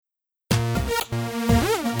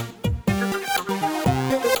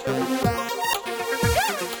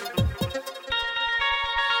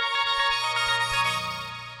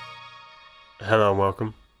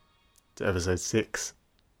welcome to episode 6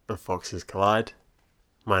 of Foxes Collide.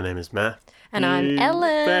 My name is Matt. And I'm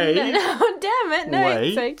Ellen. Babe. Oh, damn it. No,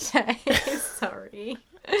 Wait. it's okay. Sorry.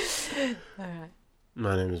 All right.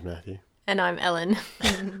 My name is Matthew. And I'm Ellen.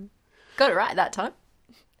 Got it right that time.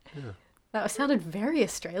 Yeah. That sounded very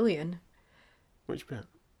Australian. Which bit?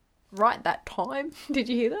 Right that time. Did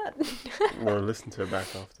you hear that? We'll listen to it back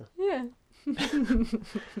after. Yeah.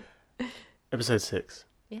 Episode 6.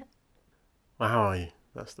 Yeah. Well, how are you?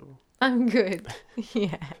 That's the one. I'm good.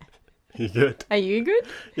 Yeah. You good? Are you good?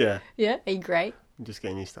 Yeah. Yeah. Are you great? I'm just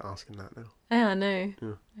getting used to asking that now. Yeah, I know.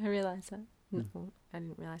 Yeah. I realised that. No, I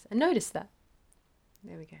didn't realise. I noticed that.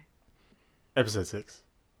 There we go. Episode 6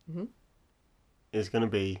 Mm-hmm. is going to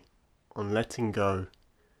be on letting go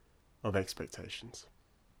of expectations.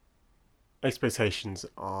 Expectations,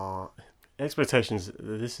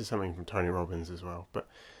 this is something from Tony Robbins as well, but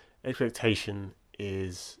expectation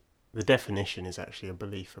is, the definition is actually a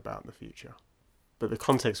belief about the future. But the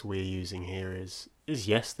context we're using here is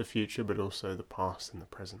yes, the future, but also the past and the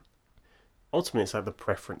present. Ultimately, it's like the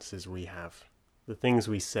preferences we have, the things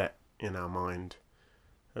we set in our mind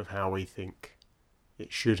of how we think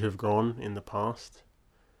it should have gone in the past,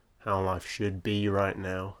 how life should be right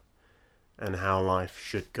now, and how life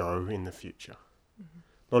should go in the future.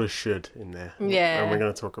 A lot of should in there. Yeah. And we're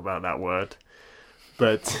going to talk about that word.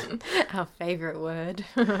 But Our favourite word.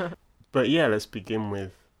 but yeah, let's begin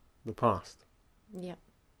with the past. Yeah.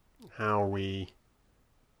 How we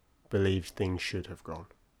believed things should have gone.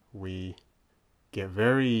 We get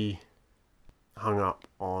very hung up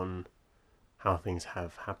on how things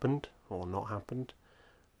have happened or not happened,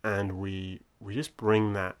 and we just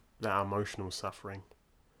bring that emotional suffering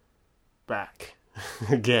back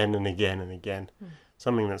again and again and again.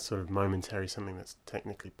 Something that's sort of momentary, something that's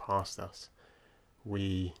technically past us.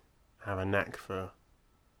 We have a knack for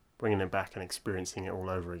bringing it back and experiencing it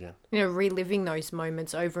all over again. Reliving those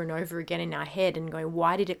moments over and over again in our head and going,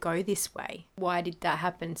 why did it go this way? Why did that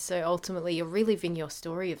happen? So ultimately you're reliving your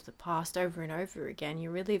story of the past over and over again.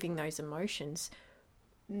 You're reliving those emotions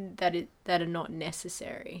that are not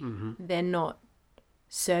necessary. Mm-hmm. They're not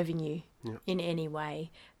serving you Yeah. in any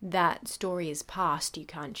way. That story is past. You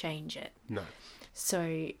can't change it. No.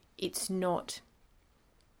 So it's not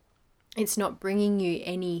bringing you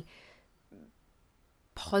any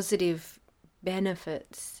positive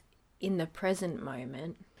benefits in the present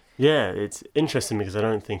moment. Yeah, it's interesting because I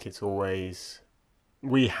don't think it's always...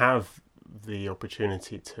 We have the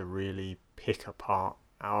opportunity to really pick apart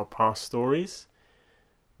our past stories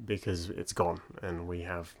because it's gone and we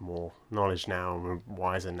have more knowledge now and we're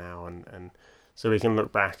wiser now, and so we can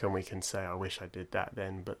look back and we can say, I wish I did that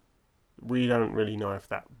then, but we don't really know if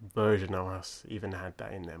that version of us even had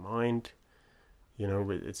that in their mind.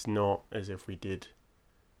 It's not as if we did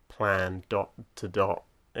plan dot to dot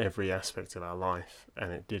every aspect of our life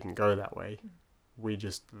and it didn't go that way. We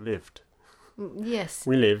just lived. Yes.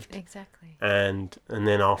 We lived. Exactly. And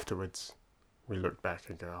then afterwards we look back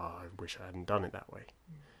and go, oh, I wish I hadn't done it that way.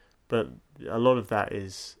 But a lot of that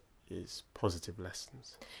is positive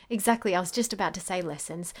lessons. Exactly. I was just about to say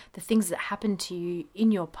lessons. The things that happened to you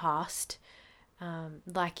in your past,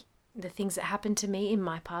 like the things that happened to me in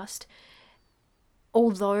my past,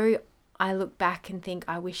 although I look back and think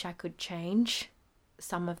I wish I could change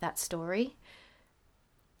some of that story,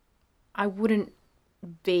 I wouldn't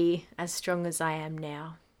be as strong as I am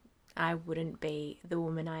now. I wouldn't be the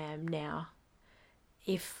woman I am now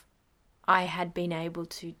if I had been able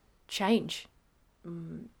to change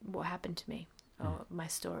what happened to me or my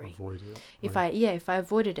story. Avoid it. If I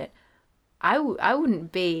avoided it, I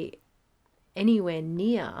wouldn't be anywhere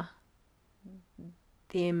near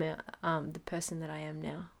the person that I am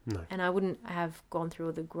now. No. And I wouldn't have gone through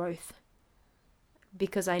all the growth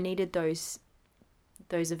because I needed those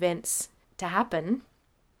events to happen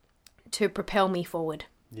to propel me forward.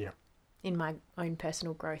 Yeah. In my own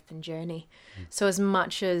personal growth and journey. So as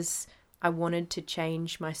much as I wanted to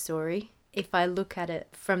change my story, if I look at it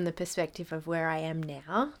from the perspective of where I am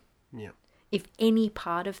now, Yeah. if any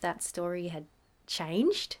part of that story had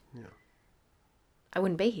changed, Yeah. I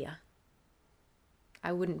wouldn't be here.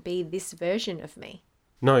 I wouldn't be this version of me.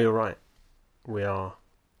 No, you're right. We are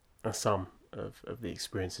a sum of the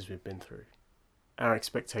experiences we've been through. Our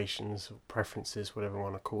expectations, or preferences, whatever you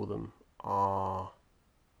want to call them, are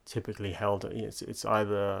typically held. It's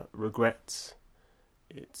either regrets,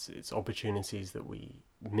 it's opportunities that we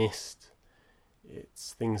missed,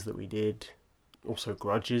 it's things that we did, also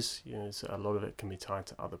grudges. So a lot of it can be tied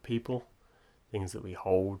to other people, things that we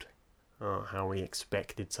hold, how we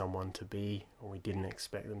expected someone to be, or we didn't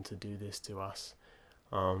expect them to do this to us.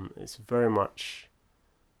 It's very much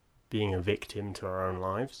being a victim to our own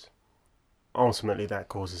lives, ultimately that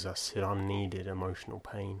causes us unneeded emotional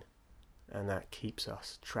pain, and that keeps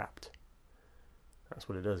us trapped. That's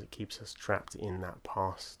what it does. It keeps us trapped in that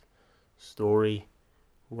past story.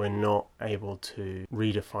 We're not able to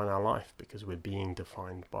redefine our life because we're being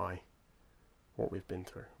defined by what we've been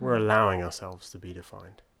through. We're allowing ourselves to be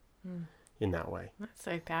defined in that way. That's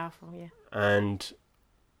so powerful, yeah. And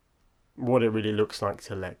what it really looks like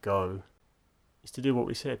to let go is to do what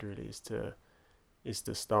we said, really, is to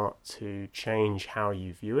start to change how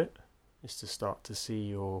you view it, is to start to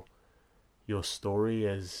see your story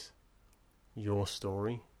as your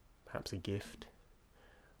story, perhaps a gift,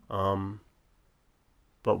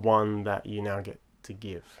 but one that you now get to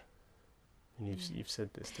give. And you've said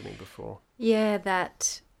this to me before. Yeah,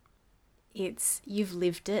 that you've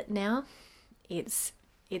lived it now. It's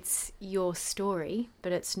your story,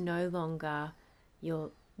 but it's no longer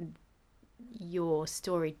your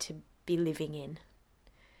story to be living in.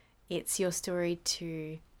 It's your story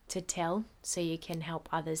to tell, so you can help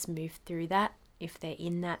others move through that if they're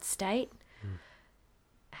in that state.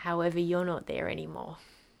 However, you're not there anymore.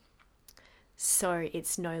 So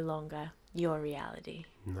it's no longer your reality.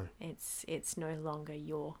 No. It's no longer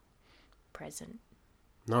your present.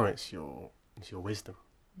 No, it's your wisdom.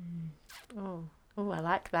 Oh, I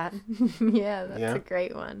like that. Yeah, that's a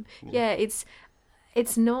great one. Yeah, it's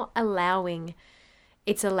not allowing,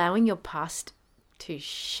 it's allowing your past to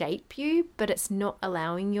shape you, but it's not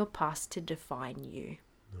allowing your past to define you.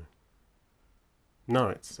 No,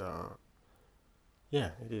 it's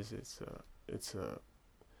it is. It's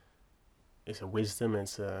a wisdom.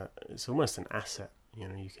 It's almost an asset. You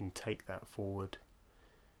know, you can take that forward.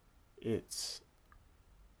 I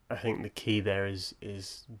think the key there is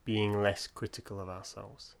being less critical of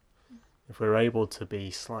ourselves. If we're able to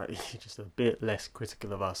be slightly, just a bit less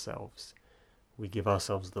critical of ourselves, we give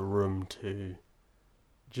ourselves the room to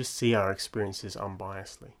just see our experiences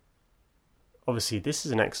unbiasedly. Obviously, this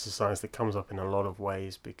is an exercise that comes up in a lot of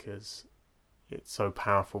ways because it's so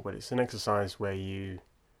powerful, but it's an exercise where you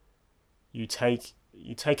take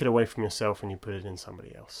it away from yourself and you put it in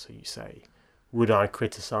somebody else. So you say, would I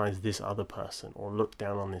criticize this other person or look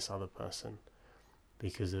down on this other person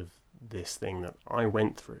because of this thing that I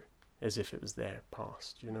went through, as if it was their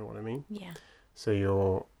past? Do you know what I mean? Yeah.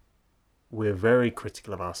 So we're very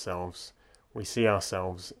critical of ourselves. We see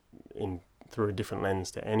ourselves through a different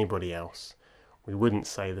lens to anybody else. We wouldn't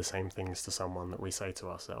say the same things to someone that we say to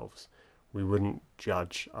ourselves. We wouldn't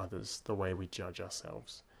judge others the way we judge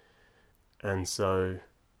ourselves. And so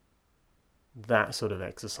that sort of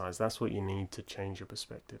exercise, that's what you need to change your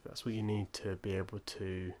perspective. That's what you need to be able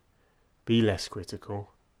to be less critical.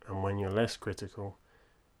 And when you're less critical,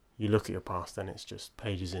 you look at your past and it's just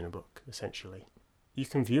pages in a book, essentially. You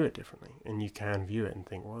can view it differently, and you can view it and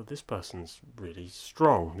think, well, this person's really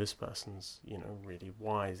strong. This person's, really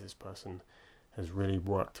wise. This person has really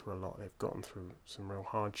worked through a lot. They've gotten through some real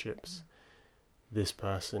hardships. This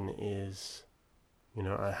person is,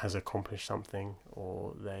 has accomplished something,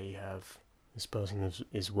 or this person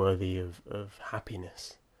is worthy of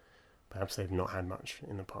happiness. Perhaps they've not had much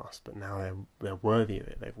in the past, but now they're worthy of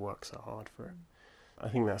it. They've worked so hard for it. I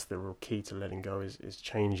think that's the real key to letting go, is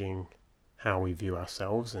changing how we view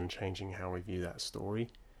ourselves and changing how we view that story.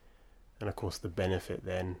 And of course the benefit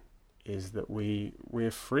then is that we're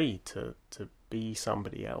free to be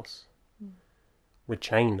somebody else. We're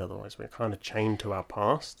chained otherwise. We're kind of chained to our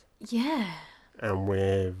past. Yeah. And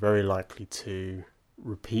we're very likely to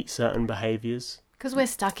repeat certain behaviours. Because we're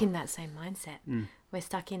stuck in that same mindset. We're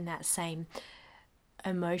stuck in that same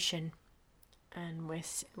emotion, and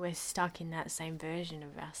we're stuck in that same version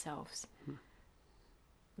of ourselves.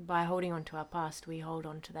 By holding on to our past, we hold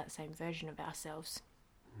on to that same version of ourselves.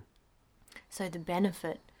 So the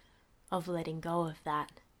benefit of letting go of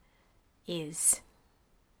that is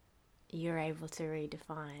you're able to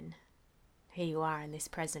redefine who you are in this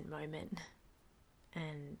present moment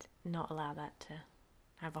and not allow that to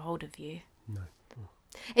have a hold of you. No.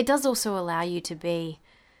 It does also allow you to be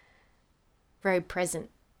very present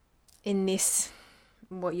in this,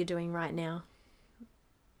 what you're doing right now,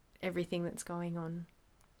 everything that's going on.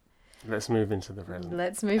 Let's move into the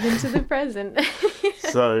present.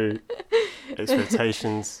 So,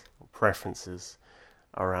 expectations, preferences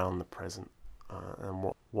around the present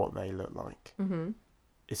and what they look like. Mm-hmm.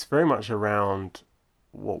 It's very much around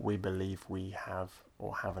what we believe we have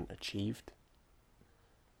or haven't achieved.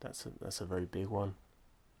 That's a very big one.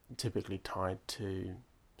 Typically tied to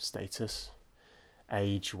status,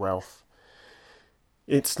 age, wealth.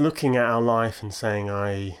 It's looking at our life and saying,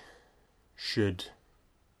 I should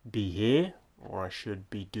be here, or I should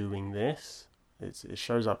be doing this, It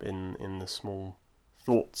shows up in the small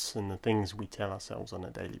thoughts and the things we tell ourselves on a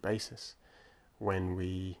daily basis when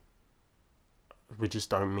we just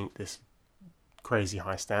don't meet this crazy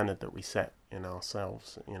high standard that we set in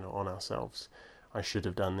ourselves, on ourselves. I should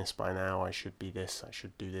have done this by now. I should be this. I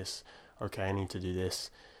should do this. Okay, I need to do this.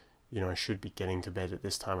 I should be getting to bed at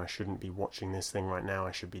this time. I shouldn't be watching this thing right now.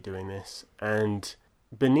 I should be doing this. And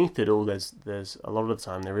beneath it all, there's a lot of the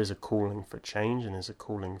time there is a calling for change and there's a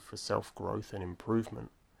calling for self-growth and improvement.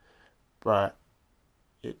 But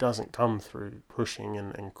it doesn't come through pushing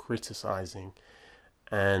and criticizing.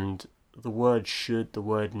 And the word should, the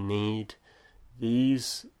word need,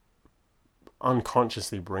 these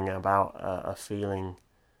unconsciously bring about a feeling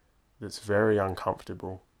that's very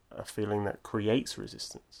uncomfortable, a feeling that creates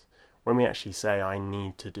resistance. When we actually say, I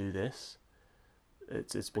need to do this,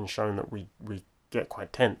 it's been shown that we get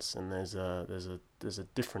quite tense, and there's a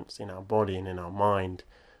difference in our body and in our mind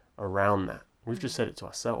around that. We've just said it to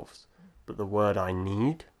ourselves. But the word I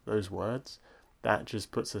need, those words, that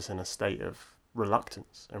just puts us in a state of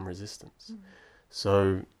reluctance and resistance.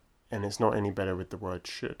 So, and it's not any better with the word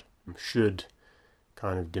should. Should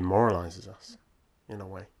kind of demoralizes us in a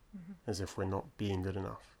way, as if we're not being good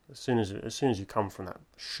enough. As soon as you come from that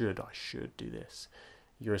I should do this,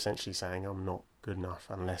 you're essentially saying I'm not good enough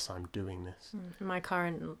unless I'm doing this. My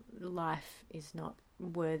current life is not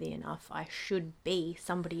worthy enough. I should be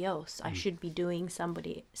somebody else. I should be doing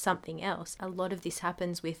something else. A lot of this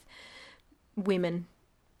happens with women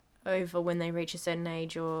over when they reach a certain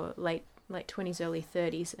age, or late 20s, early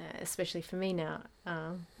 30s, especially for me now,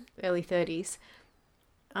 early 30s.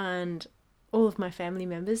 And all of my family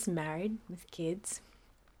members married with kids.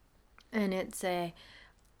 And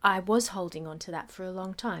I was holding on to that for a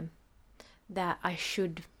long time, that I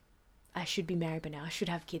should be married by now, I should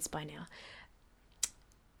have kids by now.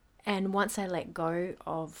 And once I let go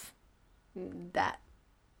of that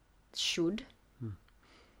should,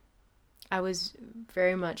 I was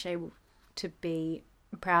very much able to be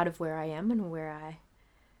proud of where I am and where I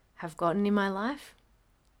have gotten in my life,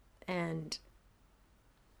 and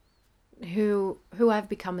who I've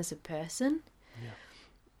become as a person.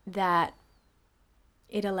 That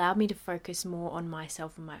it allowed me to focus more on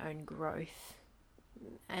myself and my own growth,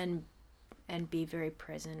 and be very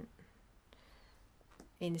present,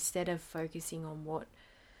 instead of focusing on what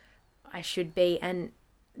I should be. And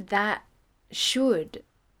that should,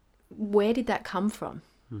 where did that come from?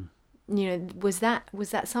 Was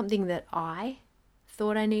that something that I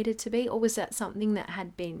thought I needed to be, or was that something that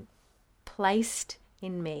had been placed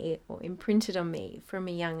in me or imprinted on me from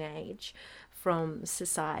a young age, from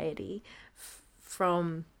society,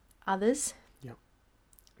 from others?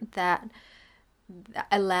 That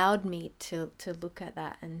allowed me to look at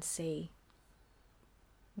that and see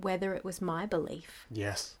whether it was my belief,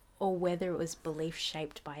 or whether it was belief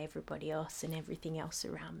shaped by everybody else and everything else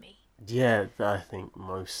around me. I think a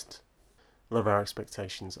lot of our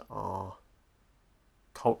expectations are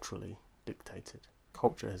culturally dictated.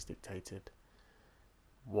 Culture has dictated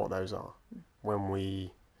what those are. When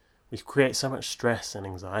we create so much stress and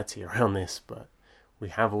anxiety around this, but we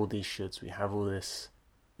have all these shoulds, we have all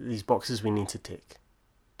these boxes we need to tick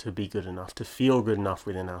to be good enough, to feel good enough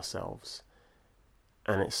within ourselves.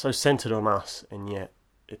 And it's so centered on us, and yet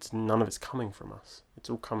none of it's coming from us. It's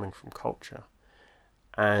all coming from culture.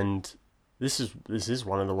 And this is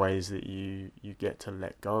one of the ways that you get to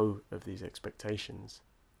let go of these expectations,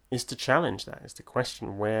 is to challenge that, is to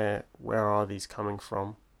question where are these coming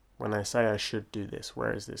from? When I say I should do this,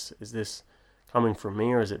 where is this? Is this coming from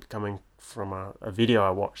me, or is it coming from a video I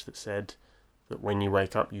watched that said that when you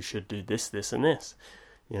wake up you should do this, this, and this?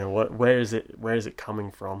 Where is it coming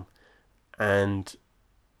from? And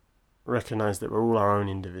recognize that we're all our own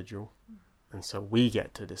individual, and so we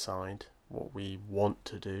get to decide what we want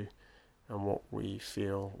to do and what we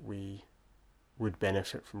feel we would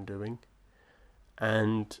benefit from doing.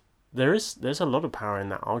 And there's a lot of power in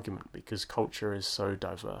that argument, because culture is so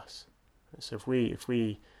diverse. So if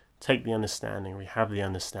we take the understanding, we have the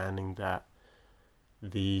understanding that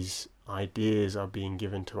these ideas are being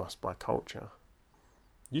given to us by culture,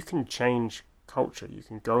 you can change culture. You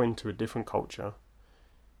can go into a different culture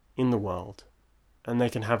in the world, and they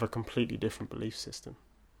can have a completely different belief system,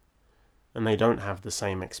 and they don't have the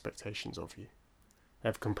same expectations of you. They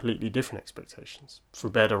have completely different expectations, for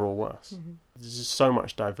better or worse. There's just so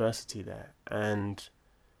much diversity there, and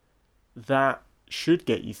that should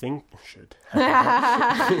get you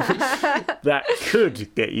that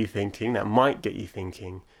could get you thinking, that might get you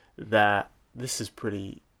thinking that this is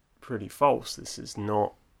pretty false. This is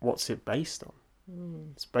not, what's it based on?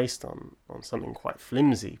 It's based on something quite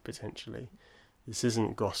flimsy, potentially. This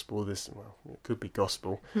isn't gospel. Well, it could be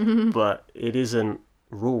gospel, but it isn't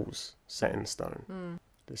rules set in stone.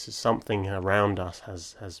 This is something around us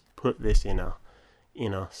has put this in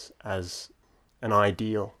us as an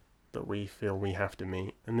ideal that we feel we have to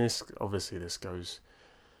meet. And this goes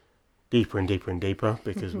deeper and deeper and deeper,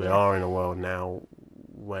 because we are in a world now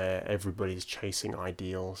where everybody's chasing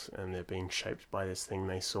ideals and they're being shaped by this thing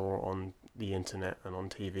they saw on the internet and on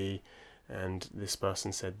TV, and this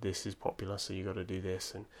person said this is popular, so you got to do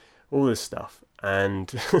this, and all this stuff.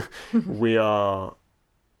 And we are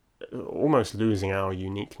almost losing our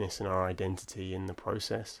uniqueness and our identity in the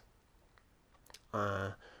process.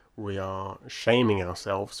 We are shaming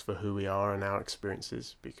ourselves for who we are and our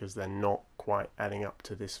experiences, because they're not quite adding up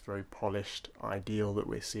to this very polished ideal that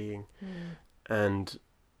we're seeing. And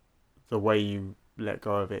the way you let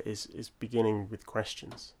go of it is beginning with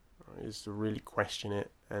questions, right? Is to really question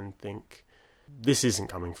it and think, this isn't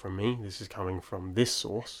coming from me, this is coming from this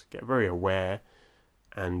source. Get very aware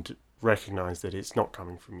and recognize that it's not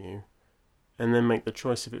coming from you, and then make the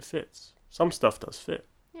choice if it fits. Some stuff does fit.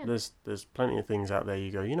 Yeah. There's plenty of things out there you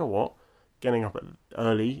go, you know what, getting up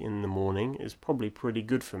early in the morning is probably pretty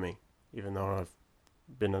good for me, even though I've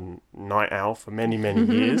been a night owl for many, many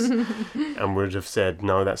years and would have said,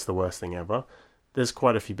 no, that's the worst thing ever. There's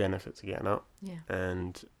quite a few benefits to getting up. Yeah.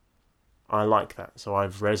 And I like that. So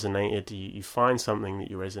I've resonated. You find something that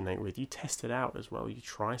you resonate with. You test it out as well. You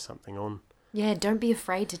try something on. Yeah, don't be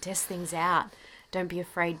afraid to test things out. Don't be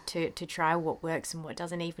afraid to try what works and what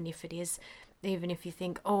doesn't, even if you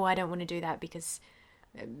think, oh, I don't want to do that because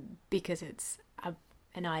it's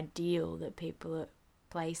an ideal that people are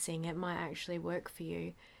placing. It might actually work for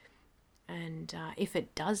you. And if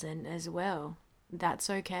it doesn't as well, that's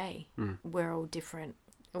okay. We're all different.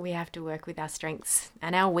 We have to work with our strengths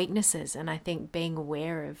and our weaknesses. And I think being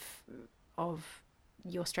aware of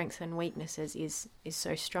your strengths and weaknesses is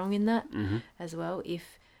so strong in that as well.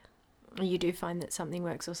 If you do find that something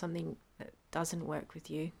works or something that doesn't work with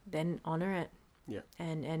you, then honor it. Yeah.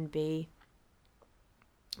 And be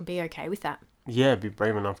okay with that. Yeah, be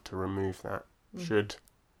brave enough to remove that. Should.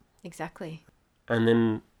 Exactly. And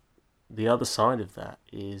then the other side of that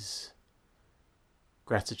is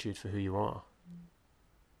gratitude for who you are.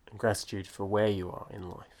 And gratitude for where you are in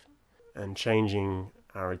life. And changing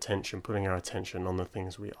our attention, putting our attention on the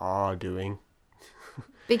things we are doing.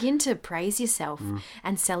 Begin to praise yourself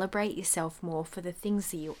and celebrate yourself more for the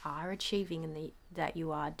things that you are achieving and that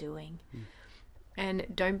you are doing. And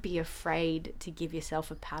don't be afraid to give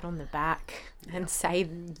yourself a pat on the back and say,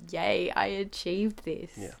 yay, I achieved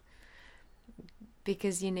this. Yeah.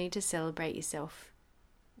 Because you need to celebrate yourself.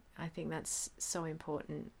 I think that's so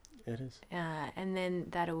important. It is. And then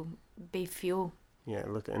that'll be fuel. Yeah,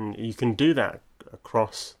 look, and you can do that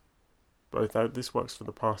across both. This works for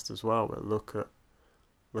the past as well, but look at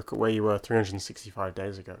where you were 365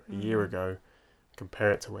 days ago, a year ago,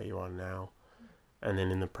 compare it to where you are now. And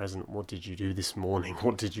then in the present, what did you do this morning?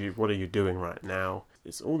 What are you doing right now?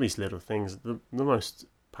 It's all these little things. The most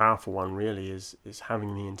powerful one really is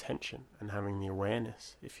having the intention and having the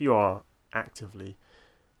awareness. If you are actively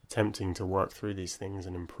attempting to work through these things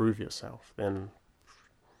and improve yourself, then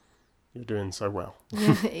you're doing so well.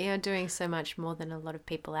 Yeah, you're doing so much more than a lot of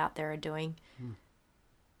people out there are doing.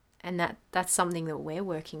 And that's something that we're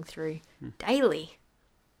working through daily.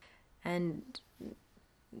 And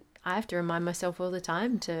I have to remind myself all the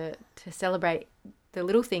time to celebrate the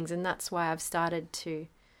little things. And that's why I've started to,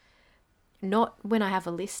 not when I have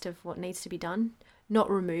a list of what needs to be done,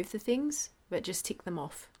 not remove the things, but just tick them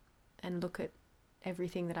off and look at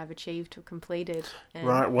everything that I've achieved or completed.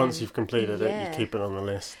 Once you've completed it, you keep it on the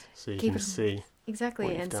list so you can see.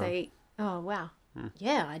 Exactly, and say, oh, wow,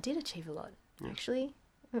 yeah, I did achieve a lot, actually.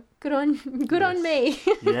 Good on me.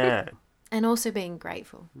 Yeah. And also being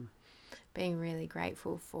grateful. Being really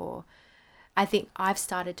grateful for, I think I've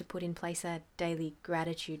started to put in place a daily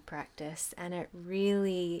gratitude practice, and it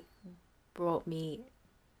really brought me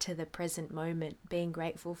to the present moment, being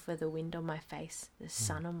grateful for the wind on my face, the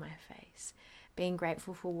sun on my face, being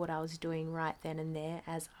grateful for what I was doing right then and there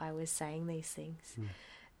as I was saying these things.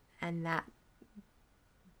 And that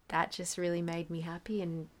just really made me happy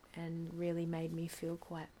and really made me feel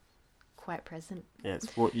quite present. Yeah,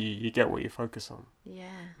 it's what you get what you focus on. Yeah.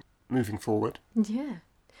 Moving forward. Yeah.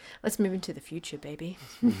 Let's move into the future, baby.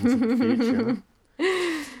 Let's move into the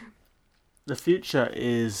future. The future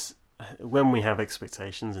is when we have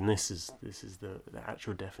expectations, and this is the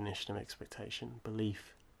actual definition of expectation,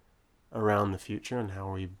 belief around the future and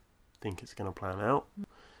how we think it's going to plan out.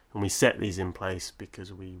 And we set these in place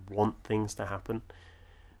because we want things to happen.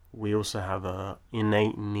 We also have an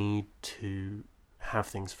innate need to have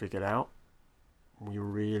things figured out We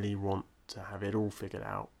really want to have it all figured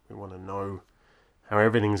out. We want to know how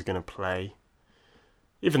everything's going to play,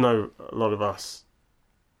 even though a lot of us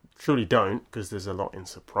truly don't, because there's a lot in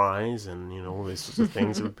surprise and, you know, all these sorts of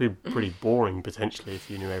things. It would be pretty boring potentially if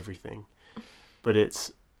you knew everything. But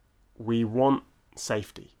we want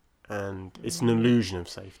safety, and it's an illusion of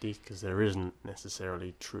safety because there isn't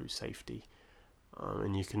necessarily true safety.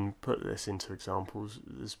 And you can put this into examples.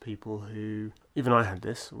 There's people who, even I had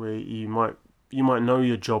this, where you might know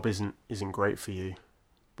your job isn't great for you,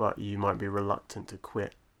 but you might be reluctant to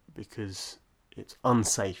quit because it's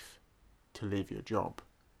unsafe to leave your job.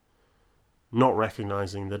 Not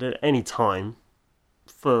recognizing that at any time,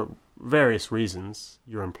 for various reasons,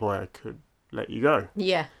 your employer could let you go.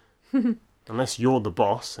 Yeah. Unless you're the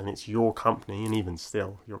boss and it's your company, and even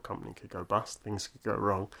still, your company could go bust, things could go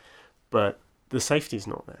wrong. But the safety's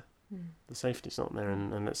not there. The safety's not there.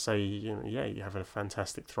 And let's say, you know, yeah, you have a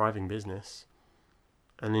fantastic, thriving business,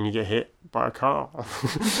 and then you get hit by a car on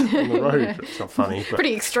the road. It's not funny. But,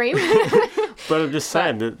 pretty extreme. but I'm just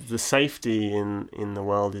saying that the safety in the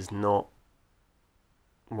world is not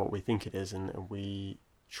what we think it is, and we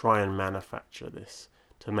try and manufacture this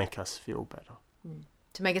to make us feel better.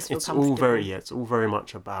 To make us feel comfortable. It's all very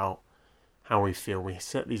much about how we feel. We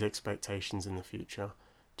set these expectations in the future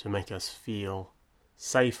to make us feel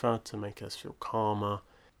safer, to make us feel calmer.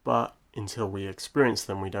 But until we experience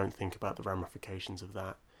them, we don't think about the ramifications of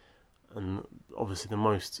that. And obviously the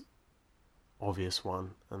most obvious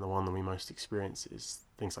one, and the one that we most experience, is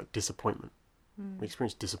things like disappointment. We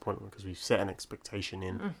experience disappointment because we've set an expectation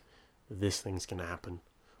in that this thing's going to happen,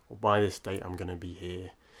 or by this date I'm going to be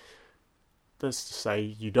here. That's to say,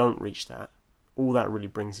 you don't reach that. All that really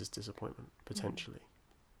brings is disappointment, potentially.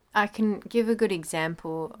 I can give a good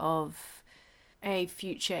example of a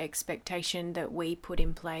future expectation that we put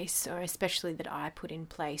in place, or especially that I put in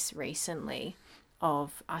place recently,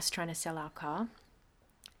 of us trying to sell our car.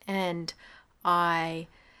 And I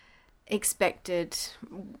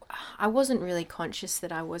wasn't really conscious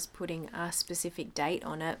that I was putting a specific date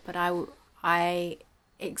on it, but I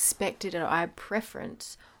expected it, I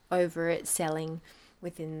preference over it selling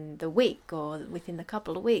within the week or within the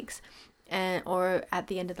couple of weeks, or at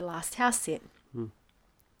the end of the last house sit.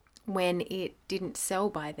 When it didn't sell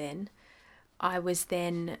by then, I was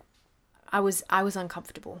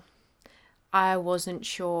uncomfortable. I wasn't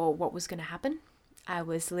sure what was going to happen. I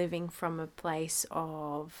was living from a place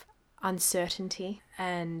of uncertainty,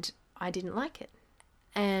 and I didn't like it.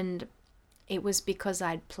 And it was because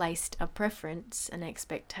I'd placed a preference, an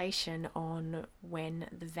expectation on when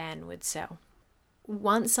the van would sell.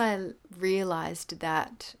 Once I realised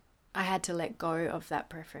that I had to let go of that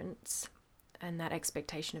preference and that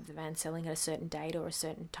expectation of the van selling at a certain date or a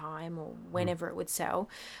certain time or whenever it would sell,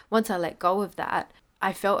 once I let go of that,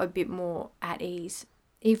 I felt a bit more at ease.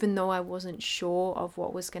 Even though I wasn't sure of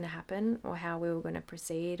what was going to happen or how we were going to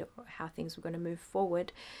proceed or how things were going to move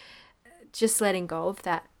forward, just letting go of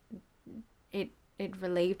that, it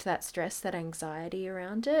relieved that stress, that anxiety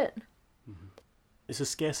around it. It's a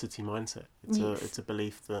scarcity mindset. It's a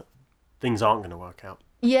belief that things aren't going to work out.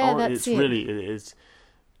 Yeah, that's it. It is.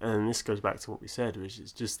 And this goes back to what we said, which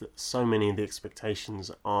is just that so many of the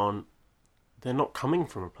expectations they're not coming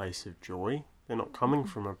from a place of joy. They're not coming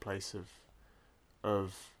from a place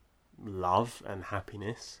of love and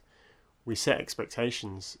happiness. We set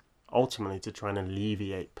expectations ultimately to try and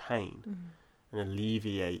alleviate pain and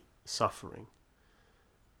alleviate suffering,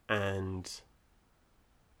 and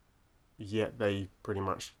yet they pretty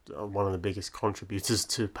much are one of the biggest contributors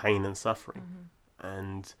to pain and suffering.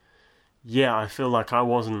 And yeah, I feel like I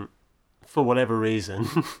wasn't, for whatever reason,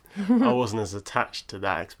 I wasn't as attached to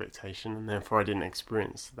that expectation, and therefore I didn't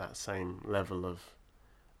experience that same level of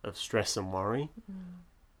stress and worry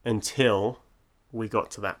until we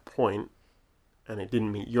got to that point and it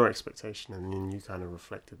didn't meet your expectation, and then you kind of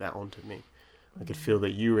reflected that onto me. I could feel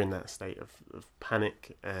that you were in that state of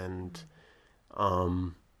panic, and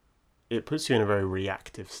it puts you in a very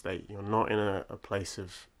reactive state. You're not in a place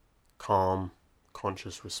of calm,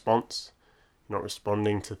 conscious response. You're not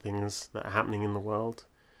responding to things that are happening in the world.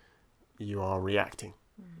 You are reacting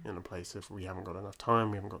in a place of, we haven't got enough time,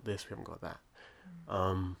 we haven't got this, we haven't got that.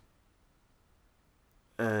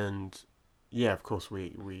 And yeah, of course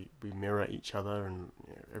we mirror each other, and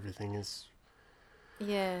everything is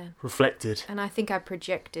reflected. And I think I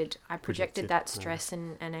projected that stress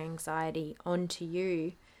and anxiety onto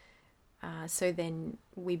you. So then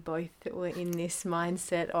we both were in this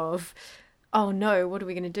mindset of, oh no, what are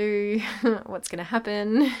we going to do? What's going to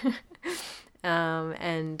happen?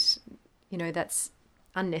 And, you know, that's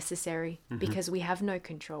unnecessary because we have no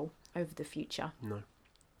control over the future. No.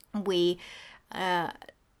 We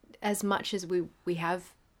as much as we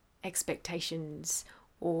have expectations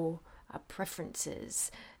or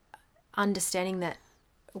preferences, understanding that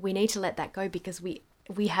we need to let that go, because we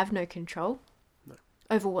have no control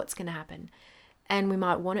over what's going to happen, and we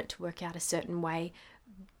might want it to work out a certain way,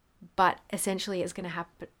 but essentially it's going to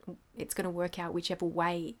happen. It's going to work out whichever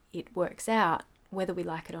way it works out, whether we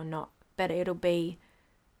like it or not. But it'll be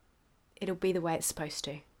the way it's supposed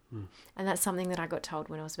to. And that's something that I got told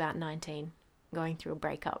when I was about 19, going through a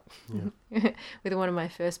breakup with one of my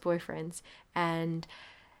first boyfriends. And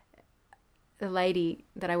the lady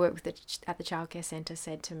that I work with at the childcare centre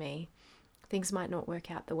said to me, things might not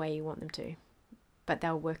work out the way you want them to, but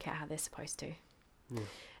they'll work out how they're supposed to.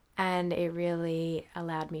 And it really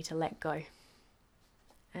allowed me to let go.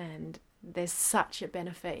 And there's such a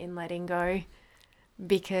benefit in letting go,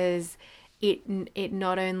 because it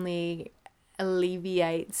not only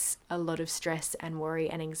alleviates a lot of stress and worry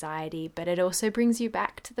and anxiety, but it also brings you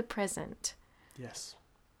back to the present. Yes.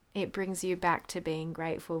 It brings you back to being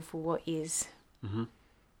grateful for what is.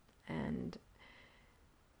 And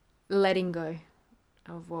letting go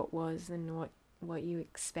of what was and what you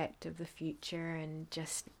expect of the future, and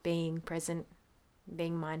just being present,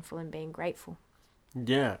 being mindful and being grateful.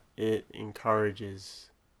 Yeah, it encourages,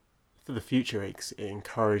 for the future, it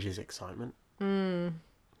encourages excitement.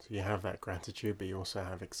 So you have that gratitude, but you also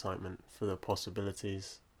have excitement for the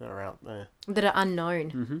possibilities that are out there. That are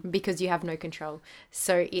unknown, because you have no control.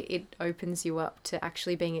 So it opens you up to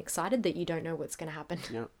actually being excited that you don't know what's going to happen.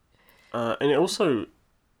 Yeah. And it also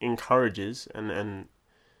encourages and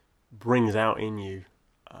brings out in you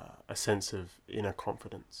a sense of inner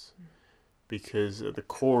confidence, because at the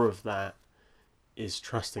core of that is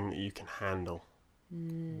trusting that you can handle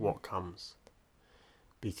what comes,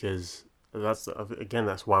 because that's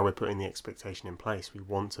why we're putting the expectation in place. We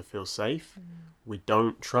want to feel safe. We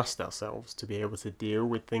don't trust ourselves to be able to deal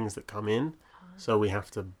with things that come in, so we have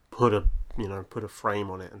to put a frame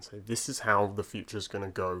on it and say, this is how the future's going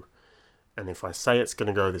to go. And if I say it's going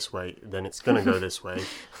to go this way, then it's going to go this way.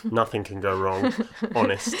 Nothing can go wrong.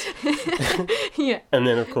 Honest. Yeah. And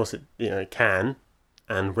then, of course, it can,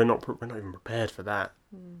 and we're not even prepared for that,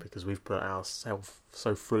 because we've put ourselves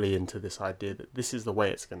so fully into this idea that this is the way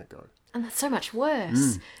it's going to go. And that's so much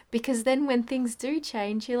worse, because then when things do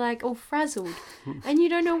change, you're like all frazzled, and you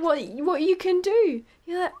don't know what you can do.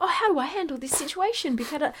 You're like, oh, how do I handle this situation?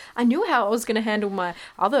 Because I knew how I was going to handle my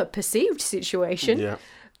other perceived situation. Yeah.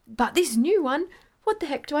 But this new one, what the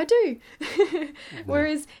heck do I do?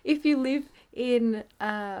 Whereas if you live in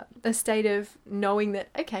a state of knowing that,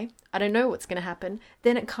 okay, I don't know what's going to happen,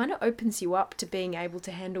 then it kind of opens you up to being able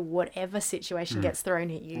to handle whatever situation gets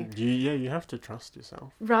thrown at you. You have to trust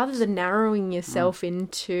yourself. Rather than narrowing yourself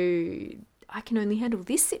into, I can only handle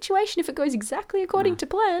this situation if it goes exactly according to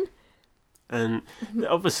plan. And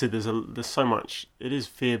obviously there's so much, it is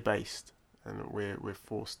fear-based, and we're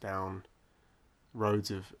forced down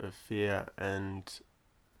roads of fear, and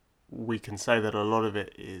we can say that a lot of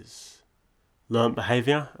it is learnt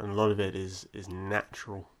behaviour, and a lot of it is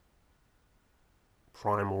natural,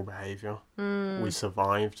 primal behaviour. We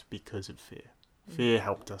survived because of fear. Fear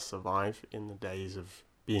helped us survive in the days of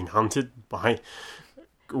being hunted by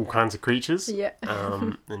all kinds of creatures. Yeah.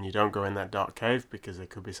 And you don't go in that dark cave because there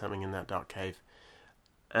could be something in that dark cave.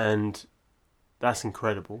 And that's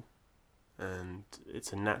incredible. And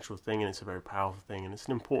it's a natural thing, and it's a very powerful thing, and it's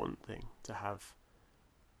an important thing to have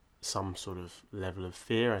some sort of level of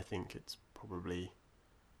fear. I think it's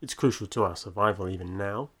crucial to our survival even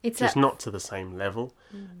now. It's just not to the same level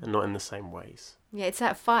and not in the same ways. Yeah, it's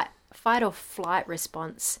that fight or flight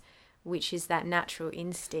response, which is that natural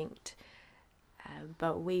instinct,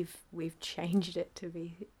 but we've changed it to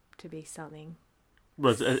be something.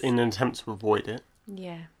 Well, in an attempt to avoid it.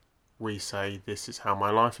 Yeah. We say, this is how my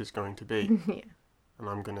life is going to be. Yeah. And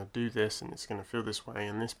I'm going to do this, and it's going to feel this way,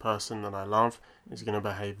 and this person that I love is going to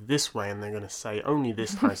behave this way, and they're going to say only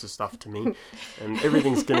this type of stuff to me, and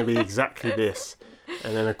everything's going to be exactly this.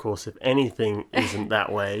 And then, of course, if anything isn't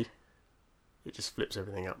that way, it just flips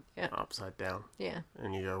everything upside down. Yeah.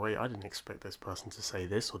 And you go, wait, I didn't expect this person to say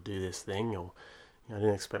this or do this thing, or I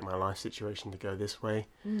didn't expect my life situation to go this way.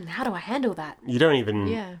 How do I handle that? You don't even...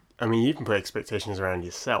 Yeah. I mean, you can put expectations around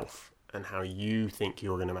yourself and how you think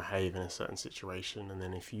you're going to behave in a certain situation, and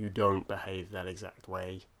then if you don't behave that exact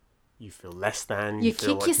way, you feel less than. You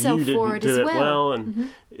feel kick like yourself you for didn't it do as it well. And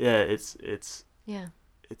it's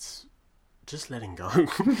just letting go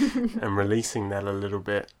and releasing that a little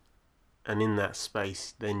bit, and in that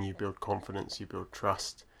space, then you build confidence, you build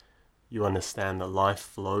trust, you understand that life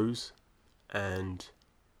flows, and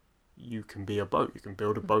you can be a boat. You can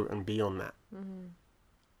build a boat and be on that,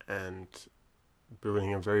 and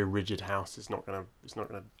building a very rigid house is not gonna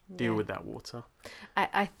deal with that water.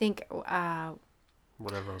 I think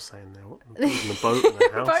Whatever I was saying there, building a boat and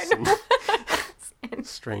a house. And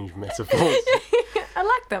strange metaphors. I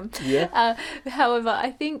like them. Yeah. However, I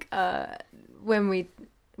think when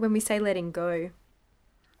we say letting go,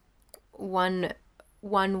 one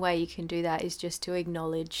way you can do that is just to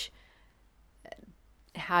acknowledge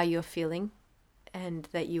how you're feeling, and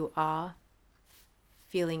that you are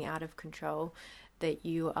feeling out of control, that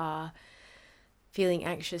you are feeling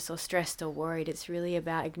anxious or stressed or worried. It's really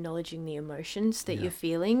about acknowledging the emotions that you're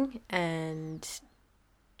feeling, and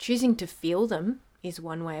choosing to feel them is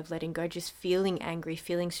one way of letting go. Just feeling angry,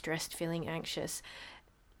 feeling stressed, feeling anxious,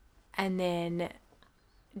 and then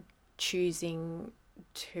choosing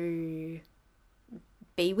to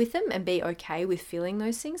be with them and be okay with feeling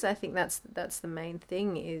those things. I think that's the main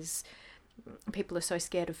thing, is people are so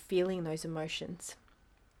scared of feeling those emotions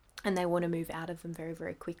and they want to move out of them very,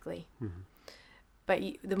 very quickly. Mm-hmm. But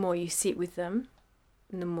the more you sit with them,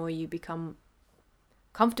 the more you become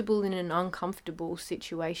comfortable in an uncomfortable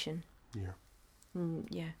situation. Yeah.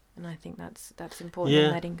 And I think that's important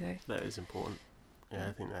in letting go. That is important. Yeah,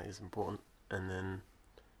 I think that is important. And then,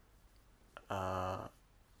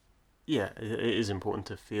 it is important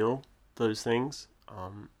to feel those things,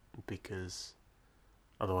 because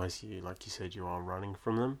otherwise, like you said, you are running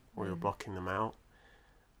from them, or you're blocking them out.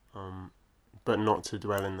 But not to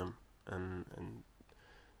dwell in them. And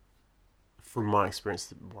from my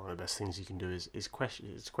experience, one of the best things you can do is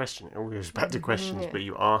question. It's questioning. It all goes back to questions, but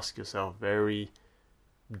you ask yourself very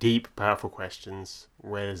deep, powerful questions.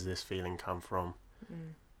 Where does this feeling come from?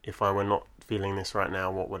 If I were not feeling this right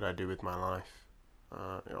now, what would I do with my life?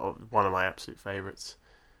 One of my absolute favourites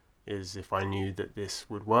is, if I knew that this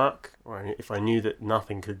would work, or if I knew that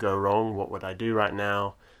nothing could go wrong, what would I do right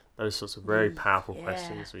now? Those sorts of very powerful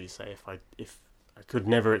questions, where you say, if I could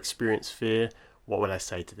never experience fear, what would I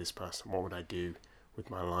say to this person? What would I do with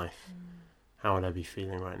my life? How would I be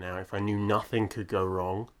feeling right now? If I knew nothing could go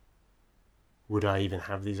wrong, would I even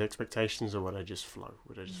have these expectations, or would I just flow?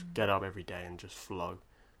 Would I just get up every day and just flow?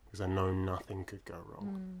 Because I know nothing could go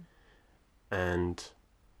wrong. And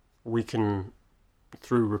we can,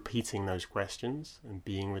 through repeating those questions and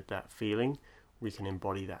being with that feeling, we can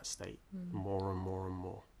embody that state more and more and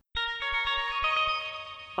more.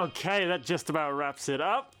 Okay, that just about wraps it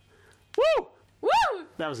up. Woo! Woo!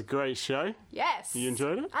 That was a great show. Yes. You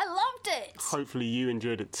enjoyed it? I loved it. Hopefully you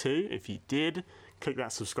enjoyed it too. If you did, click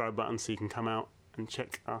that subscribe button so you can come out and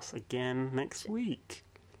check us again next week.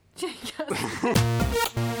 Check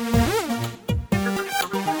us.